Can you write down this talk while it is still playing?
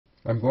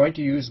I'm going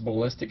to use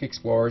Ballistic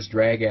Explorer's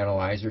drag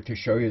analyzer to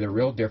show you the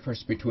real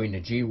difference between the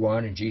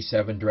G1 and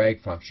G7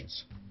 drag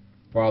functions.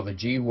 While the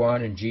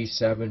G1 and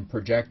G7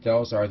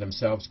 projectiles are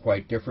themselves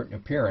quite different in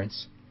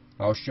appearance,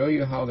 I'll show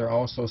you how they're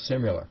also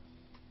similar.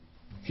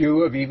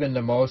 Few of even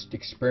the most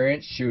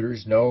experienced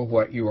shooters know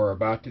what you are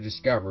about to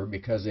discover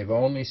because they've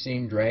only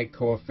seen drag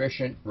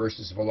coefficient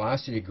versus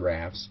velocity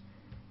graphs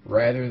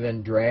rather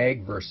than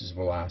drag versus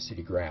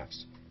velocity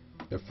graphs.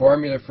 The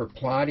formula for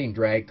plotting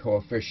drag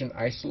coefficient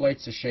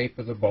isolates the shape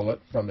of the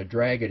bullet from the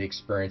drag it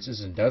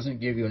experiences and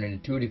doesn't give you an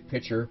intuitive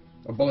picture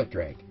of bullet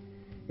drag.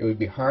 It would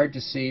be hard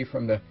to see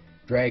from the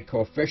drag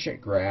coefficient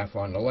graph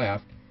on the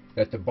left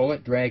that the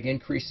bullet drag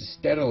increases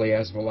steadily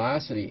as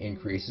velocity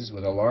increases,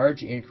 with a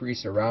large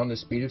increase around the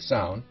speed of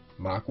sound,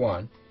 Mach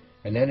 1,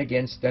 and then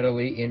again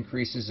steadily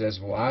increases as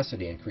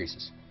velocity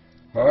increases.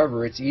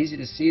 However, it's easy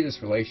to see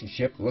this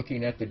relationship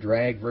looking at the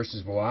drag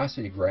versus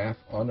velocity graph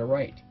on the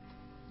right.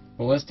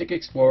 Ballistic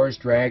Explorer's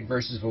drag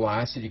versus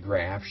velocity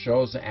graph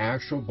shows the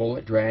actual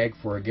bullet drag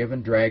for a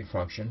given drag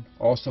function,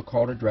 also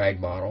called a drag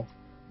model,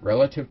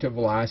 relative to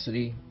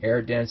velocity,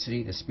 air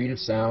density, the speed of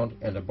sound,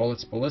 and the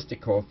bullet's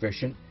ballistic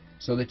coefficient,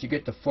 so that you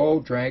get the full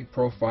drag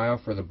profile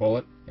for the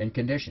bullet and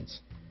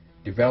conditions.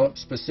 Developed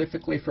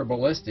specifically for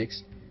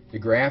ballistics, the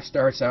graph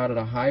starts out at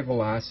a high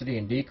velocity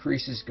and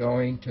decreases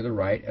going to the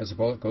right as the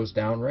bullet goes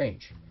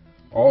downrange.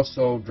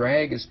 Also,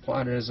 drag is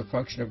plotted as a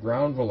function of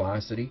ground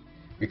velocity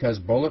because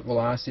bullet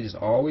velocity is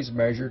always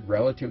measured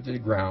relative to the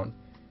ground,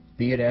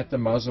 be it at the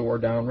muzzle or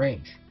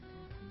downrange.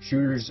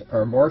 Shooters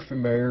are more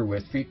familiar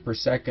with feet per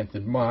second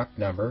than Mach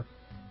number,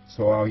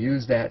 so I'll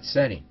use that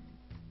setting.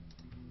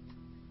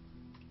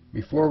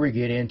 Before we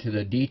get into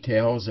the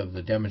details of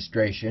the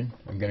demonstration,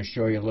 I'm going to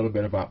show you a little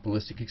bit about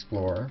Ballistic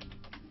Explorer.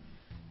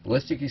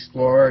 Ballistic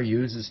Explorer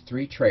uses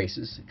 3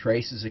 traces. It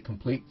traces a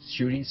complete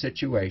shooting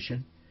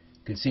situation.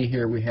 You can see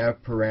here we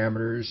have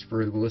parameters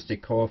for the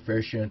ballistic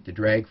coefficient, the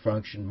drag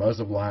function,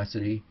 muzzle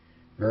velocity,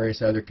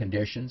 various other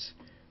conditions.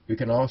 We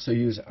can also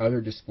use other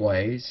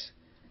displays,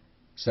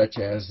 such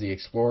as the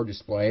Explorer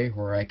display,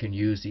 where I can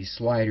use these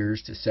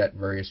sliders to set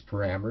various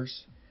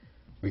parameters.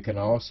 We can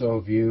also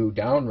view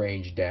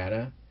downrange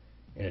data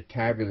in a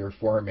tabular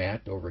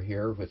format over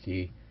here with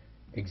the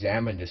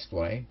Examine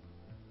display.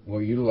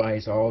 We'll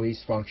utilize all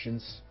these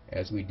functions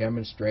as we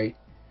demonstrate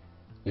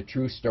the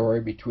true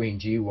story between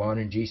G1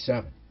 and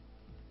G7.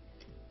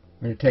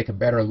 We're going to take a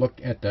better look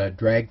at the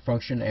drag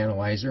function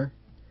analyzer.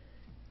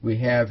 We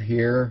have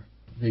here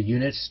the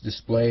units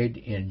displayed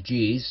in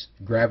G's,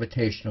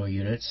 gravitational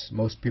units.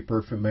 Most people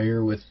are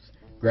familiar with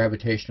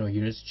gravitational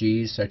units,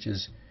 G's, such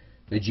as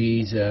the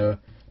G's a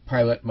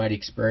pilot might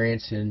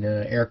experience in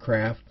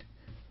aircraft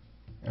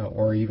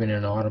or even in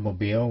an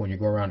automobile when you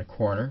go around a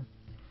corner.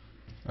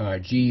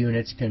 G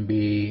units can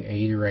be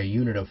either a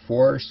unit of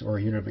force or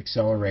a unit of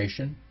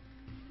acceleration.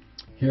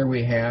 Here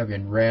we have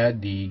in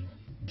red the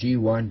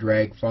G1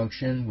 drag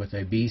function with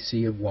a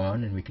BC of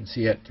 1, and we can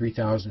see at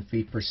 3,000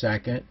 feet per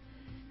second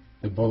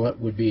the bullet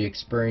would be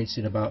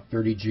experiencing about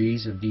 30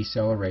 G's of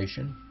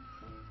deceleration,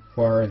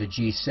 while the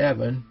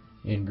G7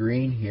 in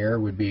green here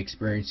would be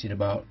experiencing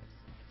about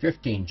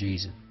 15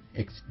 G's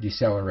of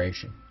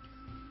deceleration.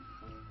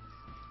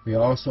 We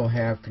also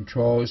have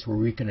controls where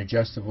we can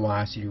adjust the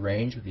velocity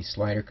range with these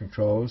slider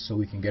controls so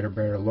we can get a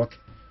better look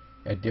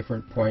at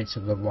different points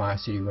of the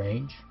velocity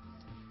range.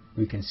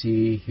 We can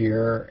see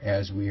here,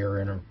 as we are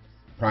in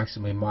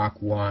approximately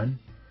Mach 1,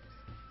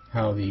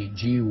 how the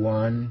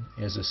G1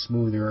 is a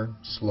smoother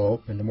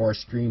slope and the more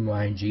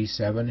streamlined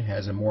G7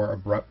 has a more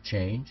abrupt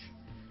change.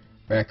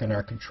 Back in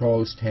our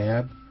controls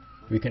tab,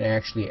 we can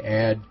actually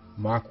add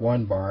Mach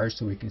 1 bars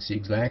so we can see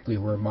exactly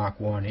where Mach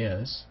 1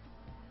 is.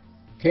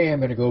 Okay, I'm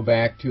going to go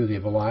back to the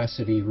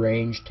velocity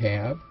range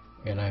tab,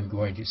 and I'm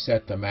going to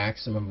set the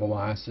maximum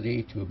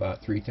velocity to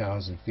about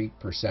 3,000 feet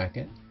per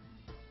second.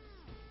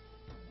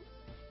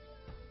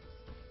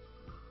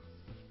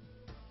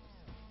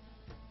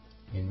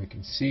 And we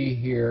can see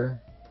here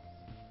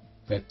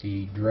that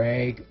the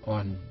drag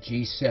on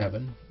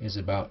G7 is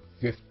about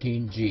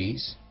 15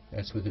 G's.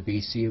 That's with a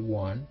BC of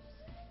 1.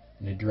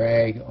 And the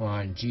drag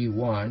on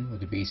G1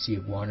 with a BC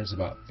of 1 is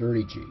about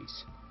 30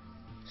 G's.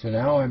 So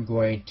now I'm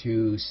going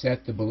to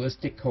set the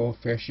ballistic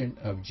coefficient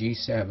of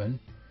G7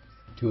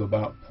 to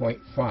about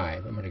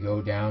 0.5. I'm going to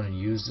go down and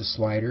use the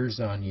sliders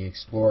on the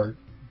Explorer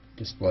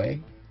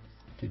display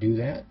to do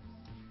that.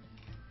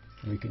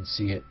 We can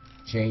see it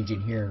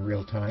changing here in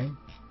real time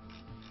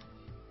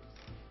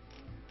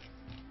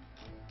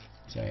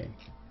as I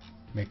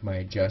make my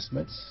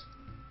adjustments.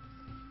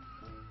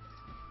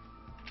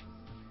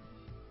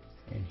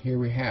 And here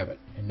we have it.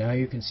 And now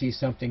you can see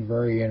something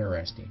very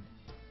interesting.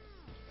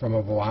 From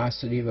a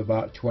velocity of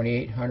about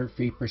 2,800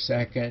 feet per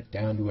second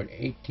down to an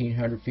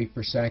 1,800 feet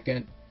per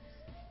second,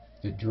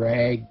 the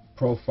drag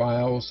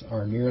profiles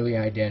are nearly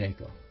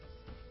identical.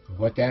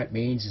 What that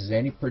means is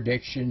any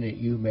prediction that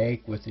you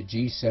make with the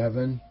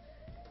G7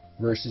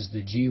 versus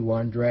the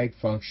G1 drag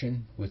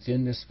function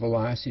within this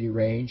velocity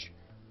range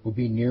will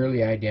be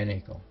nearly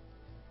identical.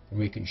 And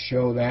we can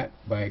show that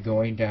by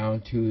going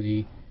down to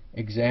the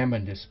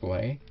Examine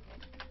display.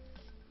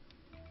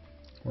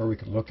 where we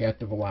can look at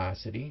the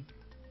velocity.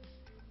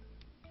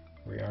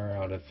 We are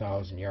out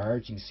 1,000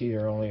 yards. You can see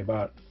there are only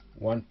about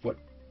 1 foot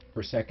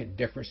per second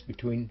difference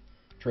between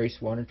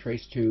trace 1 and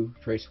trace 2,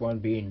 trace 1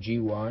 being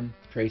G1,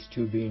 trace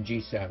 2 being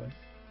G7.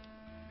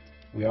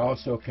 We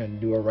also can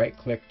do a right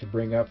click to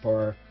bring up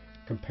our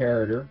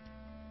comparator,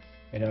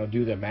 and I'll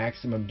do the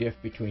maximum diff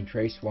between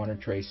trace 1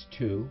 and trace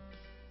 2,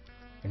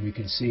 and we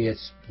can see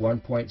it's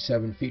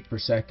 1.7 feet per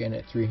second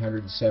at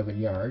 307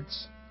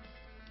 yards.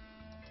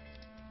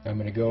 I'm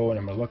going to go and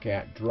I'm going to look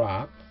at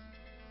drop,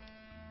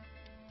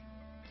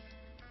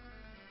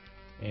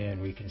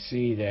 and we can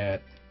see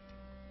that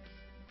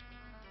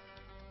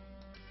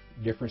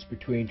difference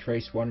between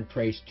trace 1 and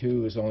trace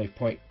 2 is only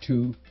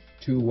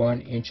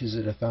 0.221 inches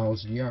at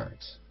 1,000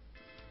 yards.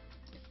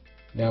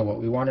 Now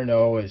what we want to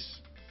know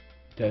is,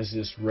 does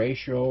this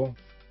ratio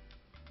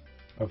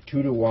of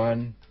 2 to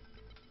 1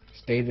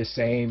 stay the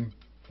same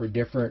for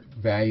different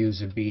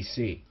values of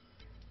BC?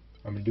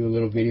 I'm going to do a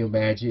little video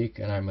magic,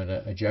 and I'm going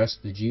to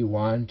adjust the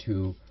G1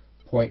 to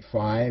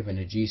 0.5 and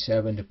the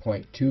G7 to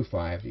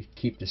 0.25 to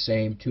keep the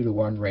same 2 to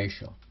 1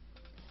 ratio.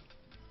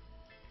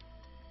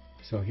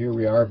 So here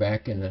we are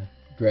back in the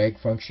drag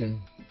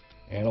function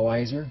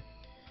analyzer,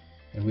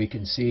 and we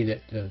can see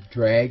that the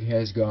drag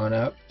has gone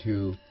up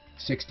to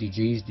 60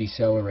 G's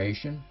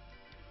deceleration.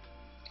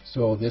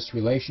 So this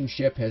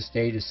relationship has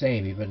stayed the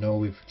same even though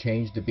we've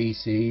changed the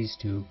BCs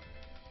to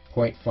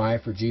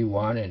 0.5 for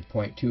G1 and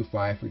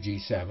 0.25 for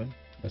G7.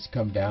 Let's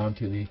come down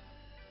to the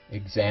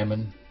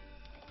examine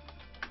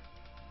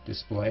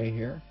display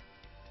here.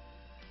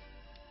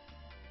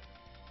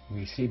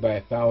 We see by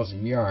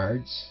 1,000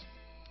 yards,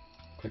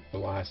 click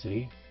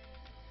velocity,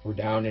 we're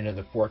down into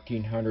the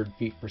 1,400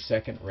 feet per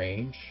second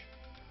range,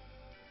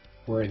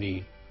 where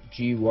the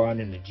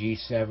G1 and the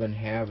G7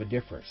 have a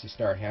difference. They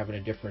start having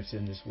a difference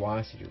in this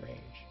velocity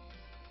range.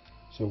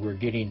 So we're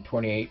getting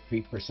 28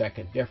 feet per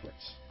second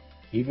difference.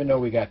 Even though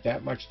we got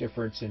that much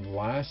difference in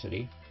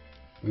velocity,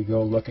 we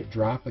go look at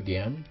drop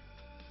again.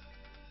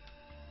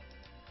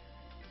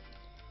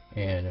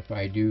 And if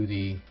I do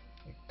the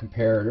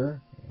comparator,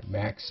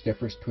 max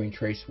difference between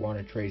trace 1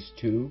 and trace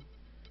 2,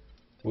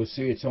 we'll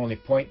see it's only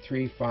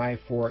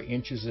 0.354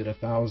 inches at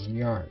 1,000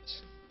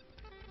 yards.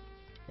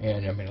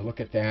 And I'm going to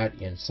look at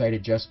that in sight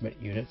adjustment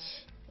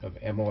units of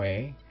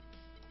MOA.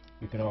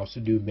 You can also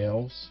do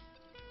mils.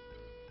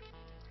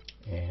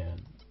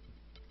 And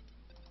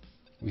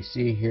we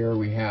see here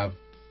we have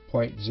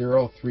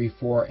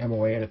 0.034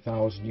 MOA at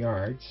 1,000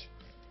 yards.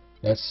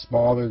 That's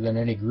smaller than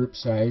any group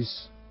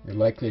size you're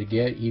likely to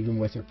get, even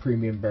with a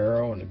premium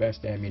barrel and the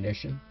best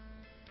ammunition.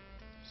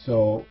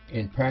 So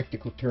in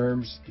practical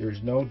terms,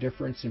 there's no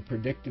difference in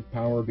predictive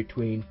power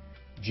between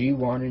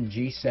G1 and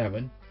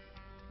G7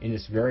 in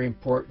this very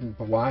important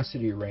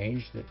velocity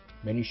range that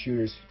many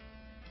shooters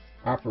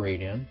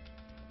operate in.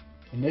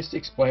 And this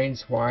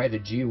explains why the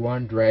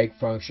G1 drag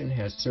function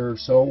has served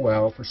so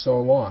well for so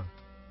long.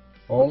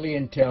 Only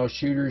until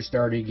shooters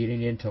started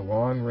getting into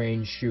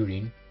long-range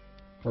shooting,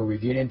 where we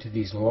get into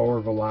these lower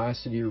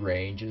velocity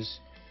ranges,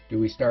 do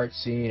we start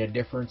seeing a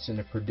difference in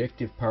the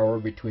predictive power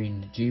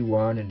between the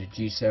G1 and the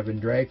G7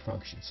 drag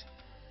functions.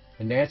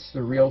 And that's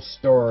the real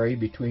story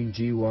between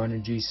G1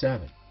 and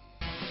G7.